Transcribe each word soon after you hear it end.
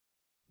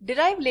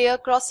Derive layer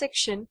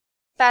cross-section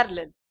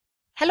parallel.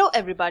 Hello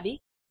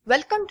everybody,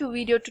 welcome to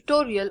video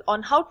tutorial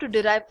on how to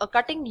derive a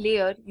cutting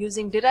layer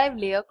using Derive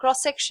layer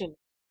cross-section.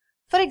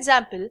 For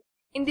example,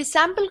 in the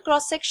sample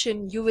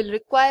cross-section you will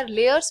require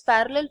layers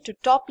parallel to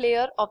top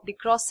layer of the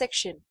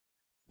cross-section.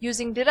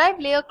 Using Derive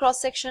layer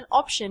cross-section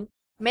option,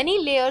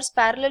 many layers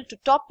parallel to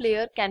top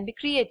layer can be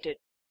created.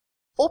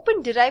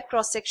 Open Derive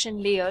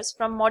cross-section layers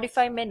from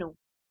Modify menu.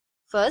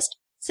 First,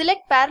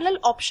 select Parallel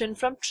option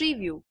from Tree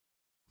View.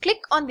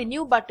 Click on the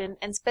New button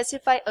and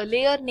specify a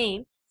layer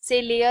name,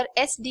 say Layer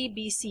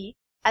SDBC,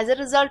 as a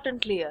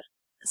resultant layer.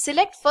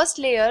 Select first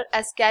layer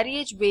as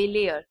carriageway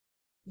layer,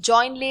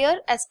 join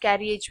layer as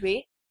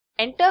carriageway,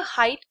 enter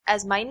height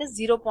as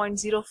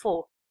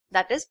 -0.04,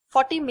 that is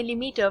 40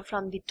 mm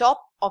from the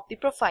top of the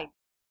profile.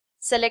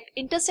 Select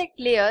Intersect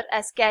Layer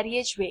as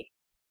carriageway.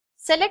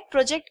 Select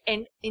Project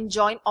End in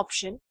Join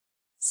option.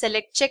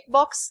 Select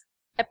Checkbox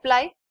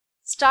Apply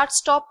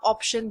StartStop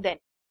option then.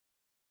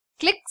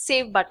 Click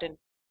Save button.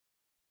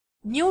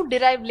 New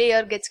Derive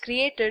layer gets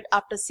created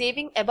after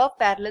saving above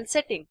parallel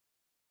setting.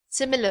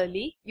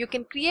 Similarly, you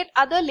can create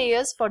other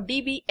layers for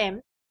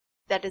DBM,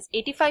 that is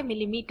 85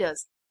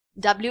 mm,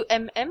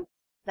 WMM,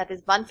 that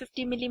is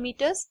 150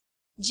 mm,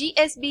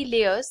 GSB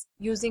layers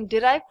using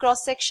Derive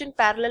cross-section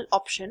parallel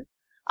option.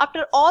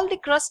 After all the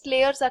crust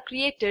layers are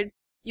created,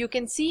 you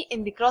can see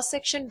in the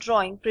cross-section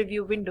drawing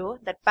preview window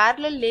that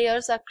parallel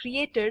layers are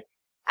created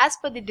as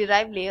per the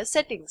Derive layer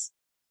settings.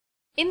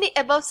 In the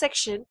above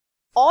section,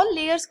 all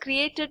layers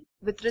created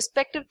with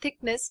respective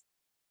thickness.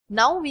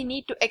 Now we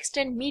need to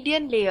extend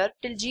median layer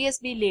till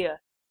GSB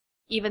layer.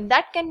 Even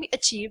that can be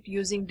achieved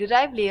using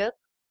Derive layer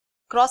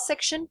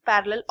cross-section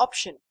parallel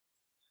option.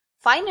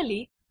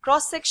 Finally,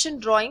 cross-section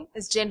drawing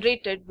is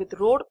generated with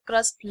road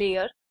crust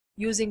layer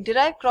using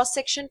Derive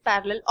cross-section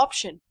parallel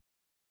option.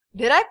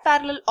 Derive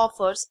parallel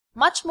offers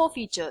much more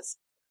features.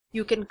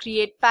 You can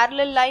create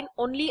parallel line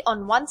only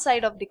on one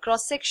side of the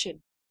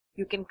cross-section.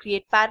 You can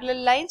create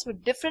parallel lines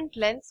with different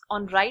lengths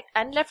on right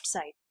and left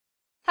side.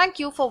 Thank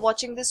you for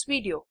watching this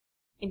video.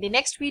 In the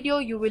next video,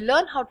 you will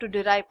learn how to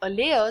derive a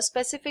layer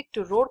specific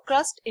to road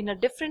crust in a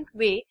different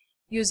way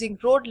using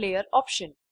road layer option.